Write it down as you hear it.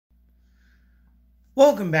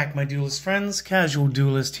Welcome back, my Duelist friends. Casual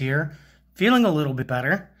Duelist here, feeling a little bit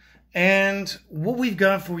better. And what we've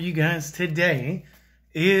got for you guys today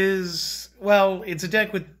is, well, it's a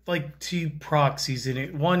deck with like two proxies in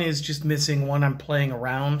it. One is just missing, one I'm playing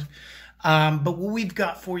around. But what we've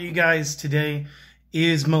got for you guys today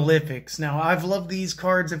is Malefics. Now, I've loved these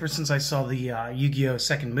cards ever since I saw the Yu-Gi-Oh!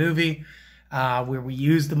 Second movie, where we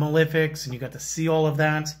used the Malefics, and you got to see all of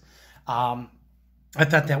that. I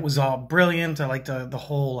thought that was all brilliant. I liked the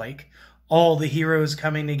whole, like, all the heroes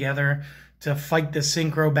coming together to fight the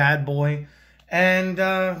synchro bad boy. And,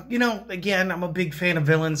 you know, again, I'm a big fan of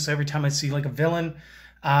villains, so every time I see, like, a villain,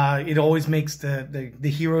 it always makes the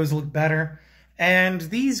heroes look better. And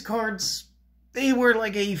these cards, they were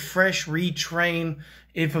like a fresh retrain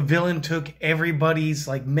if a villain took everybody's,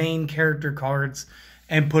 like, main character cards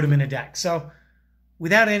and put them in a deck. So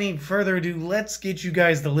without any further ado, let's get you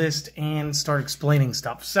guys the list and start explaining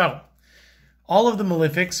stuff. So, all of the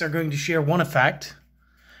Malefics are going to share one effect,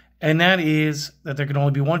 and that is that there can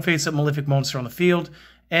only be one face-up Malefic monster on the field,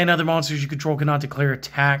 and other monsters you control cannot declare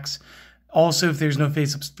attacks. Also, if there's no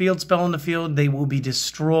face-up field spell on the field, they will be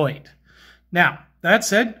destroyed. Now, that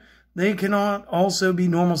said, they cannot also be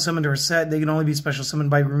normal summoned or set. They can only be special summoned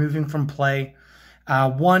by removing from play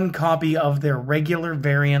one copy of their regular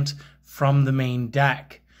variant from the main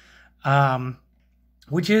deck,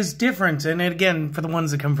 which is different. And again, for the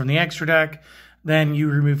ones that come from the extra deck, then you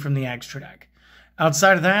remove from the extra deck.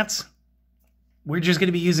 Outside of that, we're just going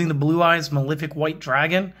to be using the Blue Eyes Malefic White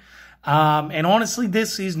Dragon. And honestly,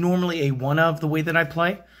 this is normally a one of the way that I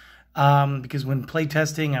play, because when play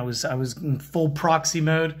testing, I was in full proxy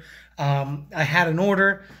mode. I had an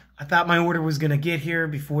order. I thought my order was going to get here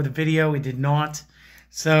before the video. It did not.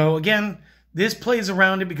 So again, this plays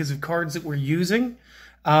around it because of cards that we're using.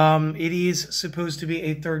 It is supposed to be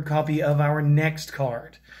a third copy of our next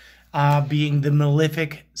card, being the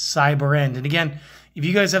Malefic Cyber End. And again, if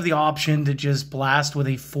you guys have the option to just blast with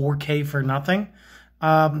a 4K for nothing,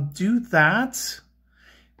 do that.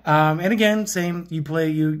 And again, same,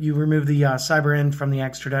 you remove the Cyber End from the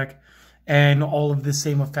extra deck and all of the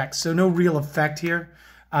same effects. So no real effect here.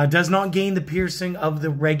 Does not gain the piercing of the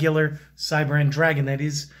regular Cyber End Dragon. That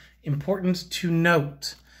is important to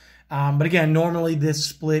note. But again, normally this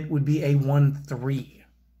split would be a 1-3.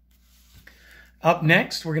 Up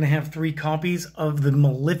next, we're going to have 3 copies of the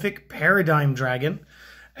Malefic Paradigm Dragon.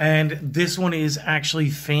 And this one is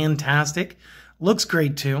actually fantastic. Looks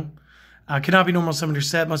great too. Cannot be normal summoned or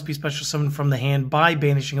set. Must be special summoned from the hand by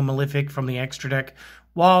banishing a Malefic from the extra deck,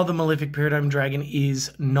 while the Malefic Paradigm Dragon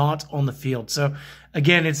is not on the field. So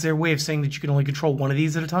again, it's their way of saying that you can only control one of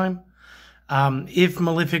these at a time. If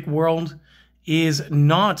Malefic World is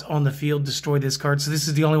not on the field, destroy this card. So this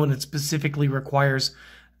is the only one that specifically requires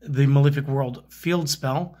the Malefic World field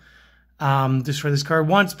spell. Destroy this card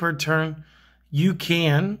once per turn. You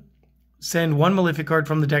can send one Malefic card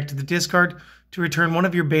from the deck to the discard to return one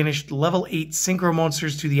of your banished level 8 synchro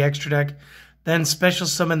monsters to the extra deck. Then special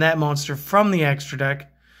summon that monster from the extra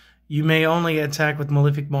deck. You may only attack with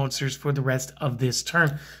Malefic monsters for the rest of this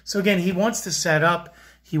turn. So again, he wants to set up.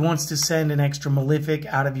 He wants to send an extra Malefic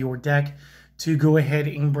out of your deck to go ahead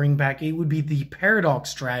and bring back. It would be the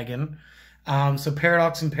Paradox Dragon. So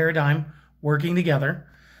Paradox and Paradigm working together.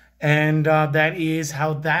 And that is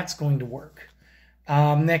how that's going to work.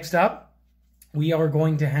 Next up, we are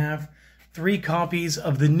going to have 3 copies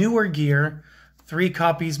of the newer gear. 3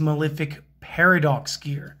 copies Malefic Paradox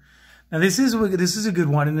gear. Now this is a good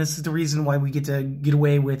one, and this is the reason why we get to get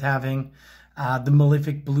away with having the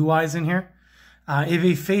Malefic Blue Eyes in here. If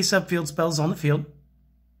a face-up field spell is on the field,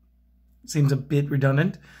 seems a bit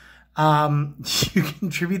redundant, you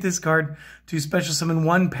contribute this card to special summon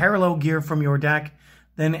 1 parallel gear from your deck,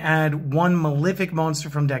 then add 1 Malefic monster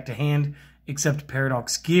from deck to hand, except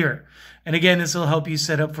Paradox gear. And again, this will help you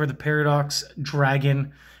set up for the Paradox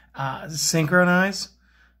Dragon Synchronize.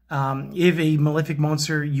 If a Malefic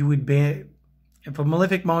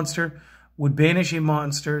monster would banish a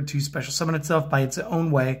monster to special summon itself by its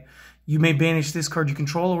own way, you may banish this card you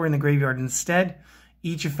control or in the graveyard instead.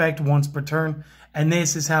 Each effect once per turn. And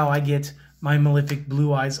this is how I get my Malefic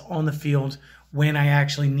Blue Eyes on the field when I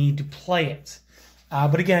actually need to play it.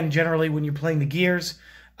 But again, generally when you're playing the gears,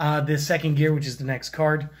 the second gear, which is the next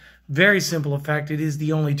card, very simple effect. It is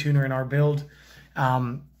the only tuner in our build.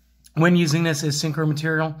 When using this as synchro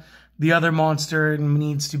material, the other monster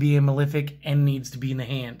needs to be a Malefic and needs to be in the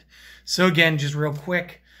hand. So again, just real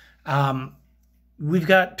quick, we've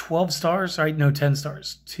got 12 stars, right? No, 10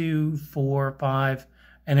 stars. 2, 4, 5,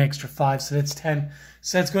 an extra 5, so that's 10.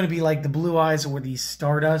 So that's going to be like the Blue Eyes or the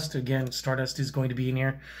Stardust. Again, Stardust is going to be in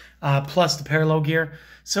here, plus the parallel gear.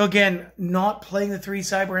 So again, not playing the 3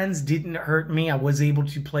 Cyber Ends didn't hurt me. I was able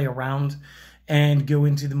to play around and go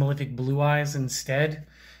into the Malefic Blue Eyes instead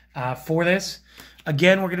for this.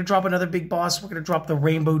 Again, we're going to drop another big boss. We're going to drop the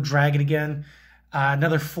Rainbow Dragon again,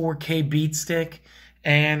 another 4K beat stick.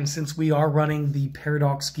 And since we are running the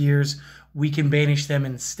Paradox gears, we can banish them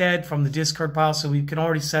instead from the discard pile. So we can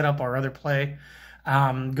already set up our other play.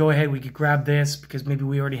 Go ahead, we could grab this because maybe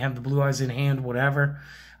we already have the Blue Eyes in hand, whatever.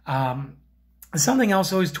 Something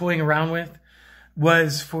else I was toying around with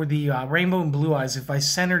was for the Rainbow and Blue Eyes, if I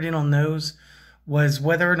centered in on those, was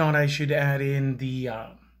whether or not I should add in the,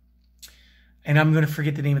 and I'm going to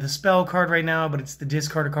forget the name of the spell card right now, but it's the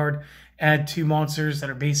discard card, add 2 monsters that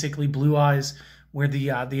are basically Blue Eyes, where the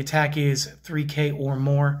attack is 3K or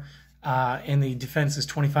more, and the defense is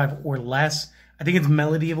 25 or less. I think it's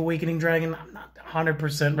Melody of Awakening Dragon. I'm not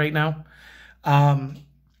 100% right now.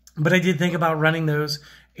 But I did think about running those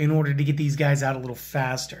in order to get these guys out a little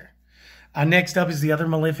faster. Next up is the other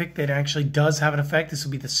Malefic that actually does have an effect. This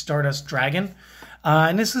will be the Stardust Dragon.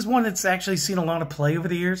 And this is one that's actually seen a lot of play over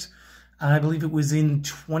the years. I believe it was in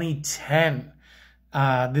 2010.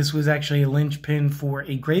 This was actually a linchpin for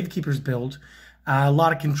a Gravekeeper's build. A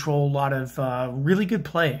lot of control, a lot of really good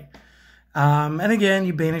play. And again,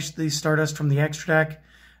 you banish the Stardust from the extra deck.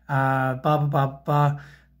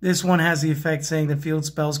 This one has the effect saying that field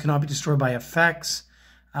spells cannot be destroyed by effects.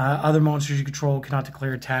 Other monsters you control cannot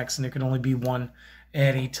declare attacks, and there can only be 1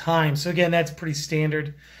 at a time. So again, that's pretty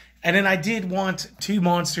standard. And then I did want 2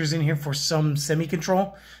 monsters in here for some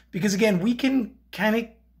semi-control, because again, we can kind of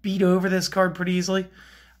beat over this card pretty easily.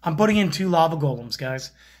 I'm putting in 2 Lava Golems,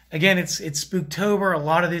 guys. Again, it's Spooktober. A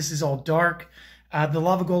lot of this is all dark. The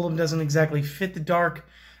Lava Golem doesn't exactly fit the dark.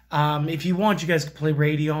 If you want, you guys can play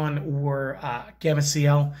Radion or Gamma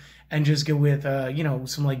CL and just go with, you know,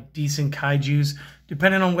 some like decent kaijus,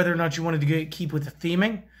 depending on whether or not you wanted to keep with the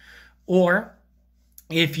theming, or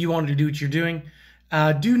if you wanted to do what you're doing.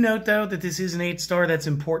 Do note, though, that this is an 8-star. That's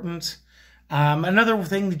important. Another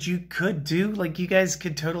thing that you could do, like you guys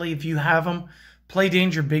could totally, if you have them, play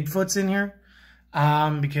Danger Bigfoots in here,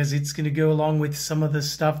 because it's going to go along with some of the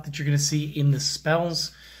stuff that you're going to see in the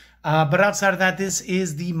spells. But outside of that, this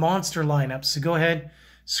is the monster lineup. So go ahead,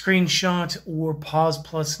 screenshot or pause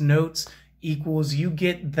plus notes equals you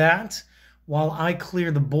get that while I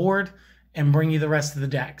clear the board and bring you the rest of the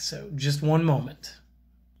deck. So just one moment.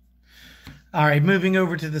 All right, moving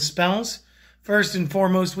over to the spells. First and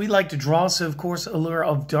foremost, we like to draw. So, of course, Allure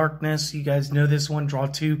of Darkness. You guys know this one. Draw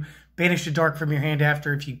 2. Banish the dark from your hand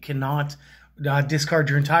after. If you cannot, discard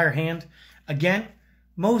your entire hand. Again,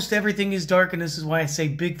 most everything is dark, and this is why I say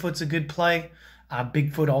Bigfoot's a good play.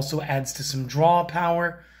 Bigfoot also adds to some draw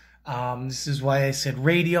power. This is why I said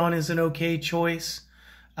Radion is an okay choice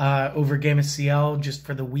over Gamma CL, just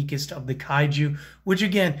for the weakest of the kaiju, which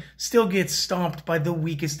again still gets stomped by the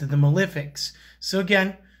weakest of the Malefics. So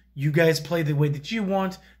again, you guys play the way that you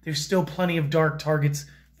want. There's still plenty of dark targets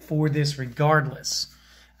for this regardless.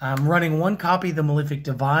 I'm running 1 copy of the Malefic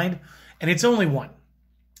Divide, and it's only 1.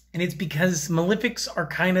 And it's because Malefics are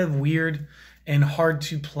kind of weird and hard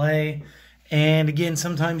to play. And again,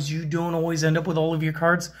 sometimes you don't always end up with all of your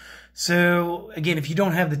cards. So again, if you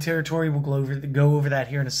don't have the territory, we'll go over that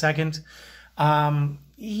here in a second.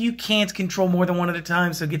 You can't control more than 1 at a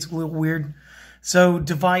time, so it gets a little weird. So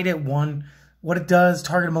divide at 1. What it does,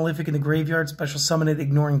 target a Malefic in the graveyard, special summon it,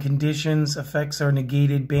 ignoring conditions, effects are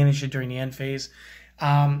negated, banish it during the end phase.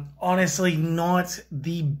 Honestly, not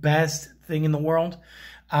the best thing in the world.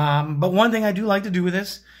 But one thing I do like to do with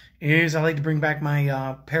this is I like to bring back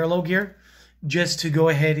my parallel gear just to go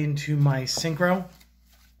ahead into my synchro.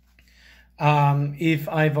 If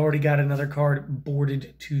I've already got another card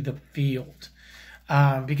boarded to the field.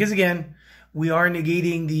 Because again, we are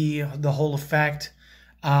negating the whole effect.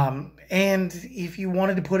 And if you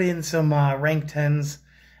wanted to put in some rank 10s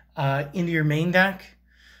into your main deck,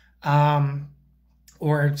 level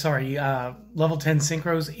 10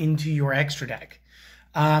 synchros into your extra deck,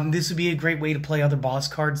 this would be a great way to play other boss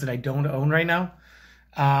cards that I don't own right now.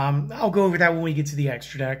 I'll go over that when we get to the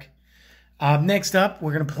extra deck. Next up,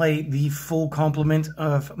 we're going to play the full complement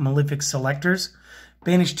of Malefic Selectors.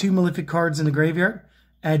 Banish 2 Malefic cards in the graveyard.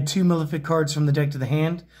 Add 2 Malefic cards from the deck to the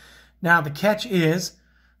hand. Now, the catch is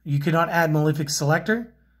you cannot add Malefic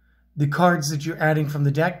Selector. The cards that you're adding from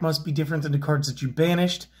the deck must be different than the cards that you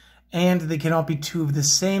banished. And they cannot be 2 of the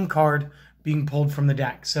same card being pulled from the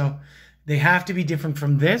deck. So they have to be different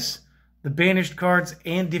from this, the banished cards,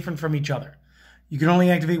 and different from each other. You can only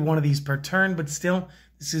activate 1 of these per turn, but still,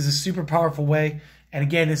 this is a super powerful way. And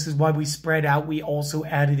again, this is why we spread out. We also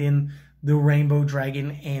added in the Rainbow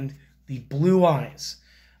Dragon and the Blue Eyes.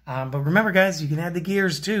 But remember, guys, you can add the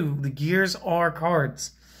gears too. The gears are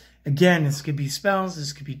cards. Again, this could be spells,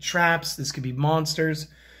 this could be traps, this could be monsters.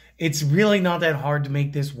 It's really not that hard to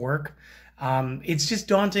make this work. It's just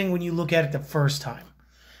daunting when you look at it the first time.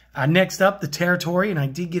 Next up, the territory, and I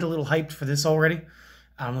did get a little hyped for this already.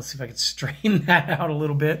 Let's see if I can straighten that out a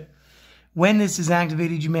little bit. When this is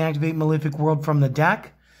activated, you may activate Malefic World from the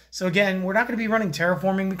deck. So again, we're not going to be running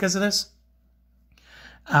terraforming because of this.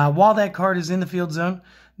 While that card is in the field zone,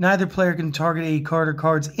 neither player can target a card or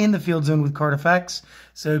cards in the field zone with card effects.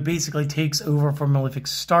 So it basically takes over for Malefic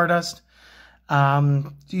Stardust.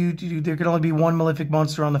 There can only be one Malefic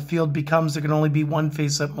monster on the field. Becomes there can only be one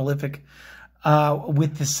face-up Malefic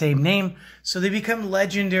with the same name. So they become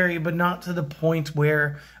legendary, but not to the point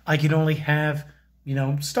where I can only have,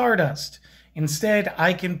 Stardust. Instead,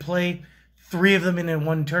 I can play 3 of them in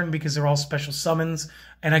one turn because they're all special summons,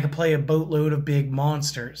 and I can play a boatload of big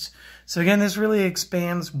monsters. So again, this really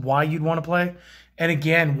expands why you'd want to play. And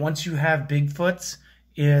again, once you have Bigfoots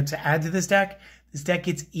to add to this deck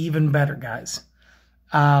gets even better, guys.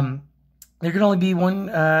 There can only be one,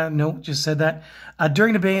 no, just said that.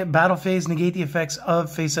 During the battle phase, negate the effects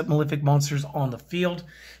of face-up Malefic monsters on the field.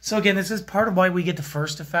 So again, this is part of why we get the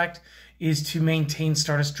first effect, is to maintain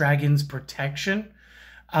Stardust Dragon's protection.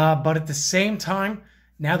 But at the same time,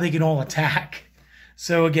 now they can all attack.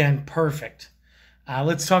 So again, perfect.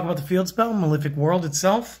 Let's talk about the field spell, Malefic World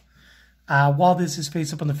itself. While this is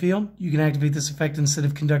face up on the field, you can activate this effect instead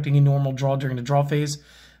of conducting a normal draw during the draw phase.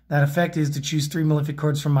 That effect is to choose 3 Malefic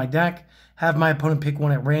cards from my deck, have my opponent pick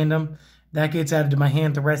one at random. That gets added to my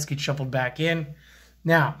hand, the rest get shuffled back in.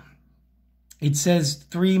 Now, it says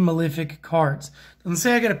 3 Malefic cards. Doesn't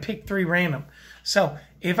say I gotta pick 3 random. So,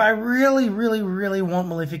 if I really, really, really want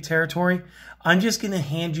Malefic territory, I'm just gonna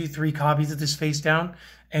hand you 3 copies of this face down,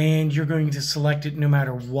 and you're going to select it no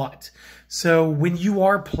matter what. So when you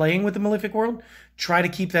are playing with the Malefic World, try to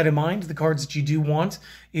keep that in mind, the cards that you do want.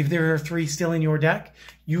 If there are 3 still in your deck,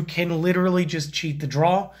 you can literally just cheat the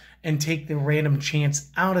draw and take the random chance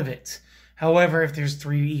out of it. However, if there's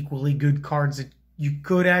 3 equally good cards that you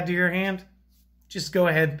could add to your hand, just go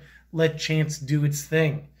ahead, let chance do its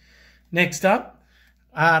thing. Next up,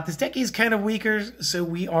 this deck is kind of weaker, so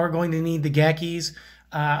we are going to need the Gakis.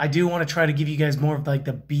 I do want to try to give you guys more of like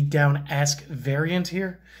the beatdown-esque variant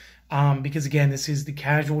here, because again, this is the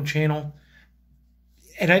casual channel,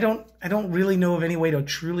 and I don't really know of any way to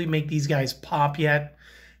truly make these guys pop yet,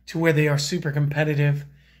 to where they are super competitive,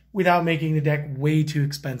 without making the deck way too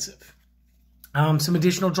expensive. Some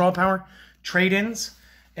additional draw power, trade-ins,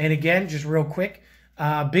 and again, just real quick,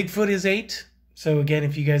 Bigfoot is 8. So again,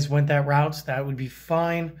 if you guys went that route, that would be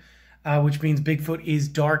fine. Which means Bigfoot is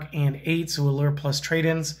dark and 8, so allure plus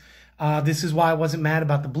trade-ins. This is why I wasn't mad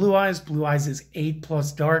about the Blue Eyes. Blue Eyes is 8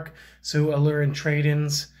 plus dark, so allure and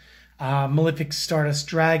trade-ins. Malefic Stardust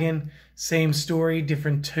Dragon, same story,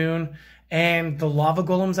 different tune. And the Lava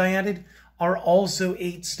Golems I added are also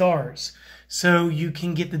 8 stars. So you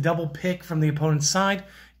can get the double pick from the opponent's side.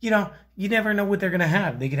 You never know what they're going to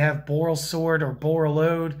have. They could have Boral Sword or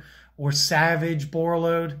Borreload or Savage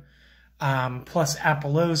Borreload. Plus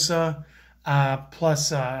Appaloosa,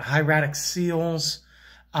 plus Hieratic Seals.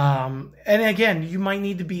 And again, you might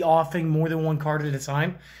need to be offing more than 1 card at a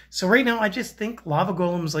time. So right now, I just think Lava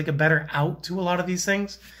Golem's like a better out to a lot of these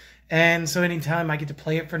things. And so anytime I get to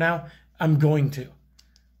play it for now, I'm going to.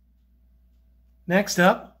 Next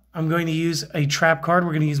up, I'm going to use a trap card.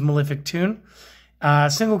 We're going to use Malefic Tune.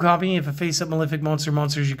 Single copy. If a face-up Malefic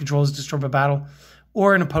monsters you control is destroyed by battle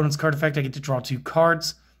or an opponent's card effect, I get to draw 2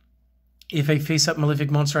 cards. If a face-up Malefic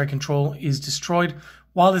monster I control is destroyed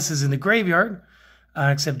while this is in the graveyard,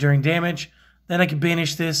 except during damage, then I can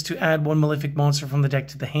banish this to add 1 Malefic monster from the deck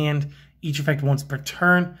to the hand, each effect once per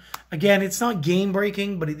turn. Again, it's not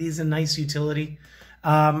game-breaking, but it is a nice utility.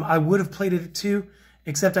 I would have played it at 2,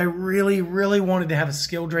 except I really, really wanted to have a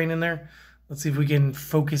skill drain in there. Let's see if we can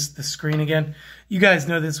focus the screen again. You guys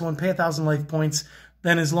know this one. Pay 1,000 life points.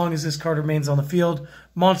 Then as long as this card remains on the field,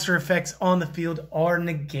 monster effects on the field are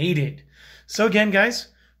negated. So again, guys,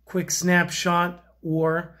 quick snapshot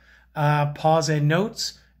or pause and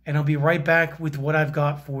notes, and I'll be right back with what I've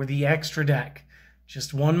got for the extra deck.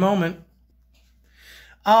 Just one moment.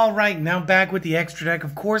 All right, now back with the extra deck.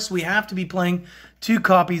 Of course, we have to be playing 2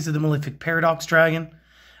 copies of the Malefic Paradox Dragon.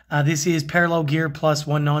 This is Parallel Gear plus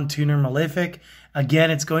 1 non-tuner Malefic.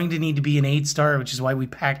 Again, it's going to need to be an 8-star, which is why we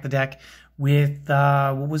packed the deck with,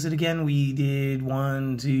 what was it again? We did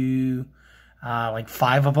 1, 2, like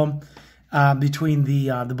 5 of them between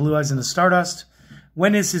the Blue Eyes and the Stardust.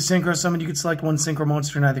 When this is synchro summoned, you can select one synchro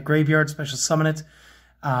monster in either graveyard, special summon it.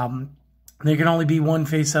 There can only be one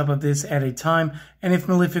face up of this at a time. And if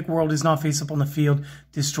Malefic World is not face up on the field,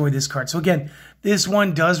 destroy this card. So again, this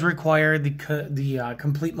one does require the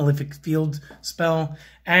complete Malefic field spell,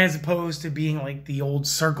 as opposed to being like the old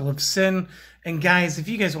Circle of Sin. And guys, if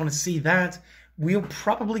you guys want to see that, we'll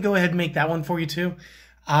probably go ahead and make that one for you too.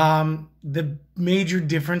 The major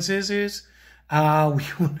differences is we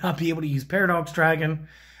will not be able to use Paradox Dragon.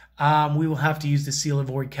 We will have to use the Seal of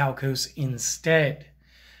Void Calcos instead.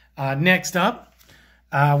 Next up,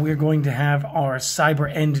 we're going to have our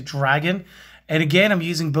Cyber End Dragon. And again, I'm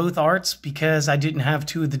using both arts because I didn't have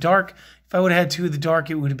Two of the Dark. If I would have had Two of the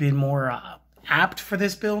Dark, it would have been more apt for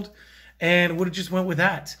this build, and would have just went with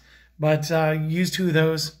that. But use two of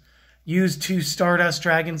those. Use two Stardust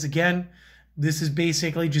Dragons again. This is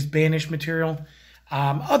basically just banish material.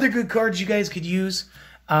 Other good cards you guys could use.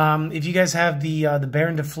 If you guys have the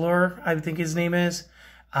Baron de Fleur, I think his name is.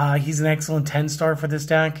 He's an excellent 10-star for this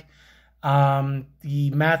deck.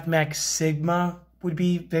 The Mathmech Sigma would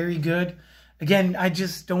be very good. Again, I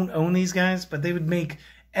just don't own these guys, but they would make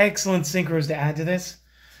excellent synchros to add to this.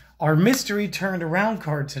 Our Mystery Turned Around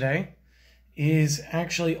card today is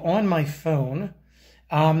actually on my phone.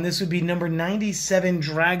 This would be number 97,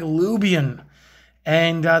 Draglubian.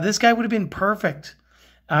 And this guy would have been perfect.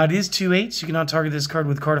 It is 2/8, so you cannot target this card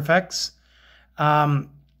with card effects.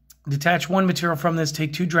 Detach one material from this.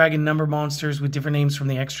 Take two dragon number monsters with different names from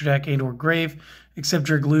the extra deck and or grave, except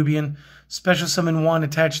Draglubian. Special summon one,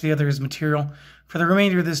 attach the other as material. For the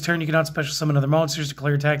remainder of this turn, you cannot special summon other monsters,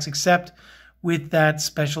 declare attacks, except with that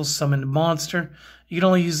special summoned monster. You can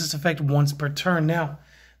only use this effect once per turn. Now,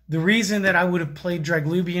 the reason that I would have played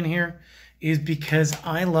Draglubian here is because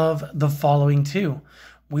I love the following two.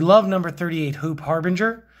 We love number 38, Hope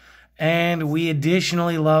Harbinger, and we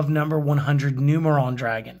additionally love number 100, Numeron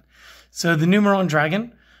Dragon. So the Numeron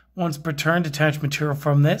Dragon, once per turn, detach material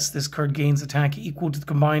from this. This card gains attack equal to the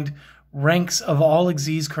combined ranks of all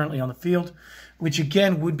Xyzs currently on the field, which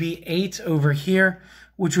again would be 8 over here,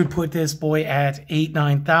 which would put this boy at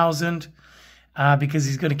 9,000 because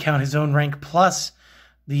he's going to count his own rank plus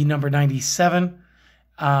the number 97.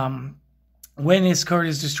 When this card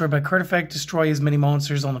is destroyed by card effect, destroy as many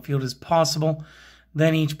monsters on the field as possible.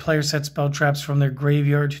 Then each player sets spell traps from their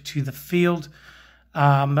graveyard to the field.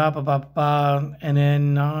 And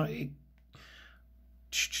then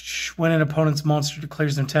when an opponent's monster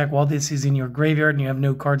declares an attack while this is in your graveyard and you have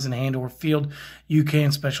no cards in hand or field, you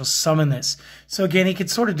can special summon this. So again, he could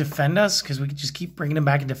sort of defend us because we could just keep bringing him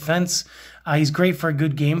back in defense. He's great for a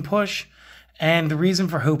good game push. And the reason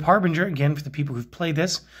for Hope Harbinger, again, for the people who've played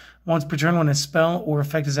this, once per turn when a spell or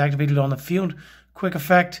effect is activated on the field, quick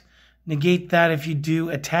effect, negate that if you do,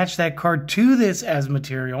 attach that card to this as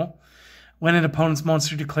material. When an opponent's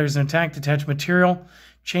monster declares an attack, detach material,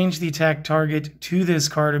 change the attack target to this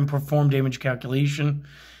card and perform damage calculation.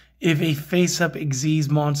 If a face-up Xyz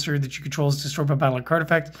monster that you control is destroyed by battle or card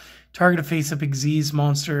effect, target a face-up Xyz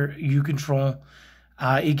monster you control.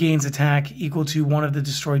 It gains attack equal to one of the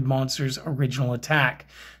destroyed monster's original attack.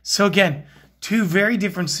 So again, two very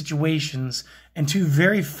different situations and two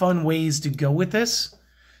very fun ways to go with this.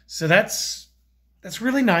 So that's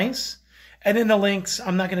really nice. And in the links,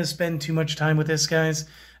 I'm not going to spend too much time with this, guys.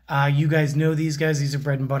 You guys know these guys. These are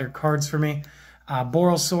bread and butter cards for me.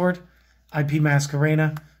 Boral Sword, IP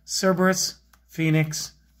Masquerena, Cerberus,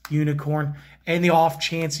 Phoenix, Unicorn, and the off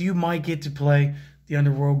chance you might get to play the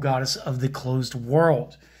Underworld Goddess of the Closed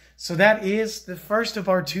World. So that is the first of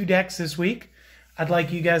our 2 decks this week. I'd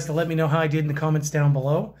like you guys to let me know how I did in the comments down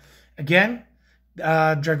below. Again,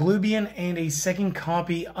 Draglubian and a second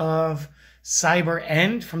copy of Cyber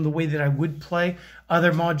End from the way that I would play.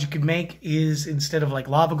 Other mods you could make is, instead of like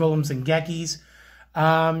Lava Golems and Gekis,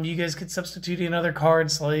 you guys could substitute in other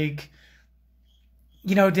cards like,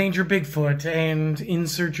 you know, Danger Bigfoot and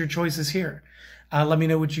insert your choices here. Let me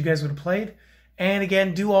know what you guys would have played. And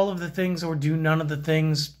again, do all of the things or do none of the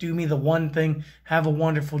things. Do me the one thing. Have a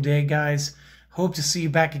wonderful day, guys. Hope to see you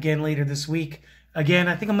back again later this week. Again,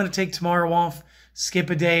 I think I'm going to take tomorrow off, skip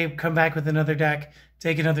a day, come back with another deck,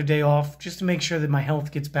 take another day off, just to make sure that my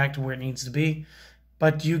health gets back to where it needs to be.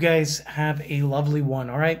 But you guys have a lovely one,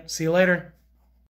 all right? See you later.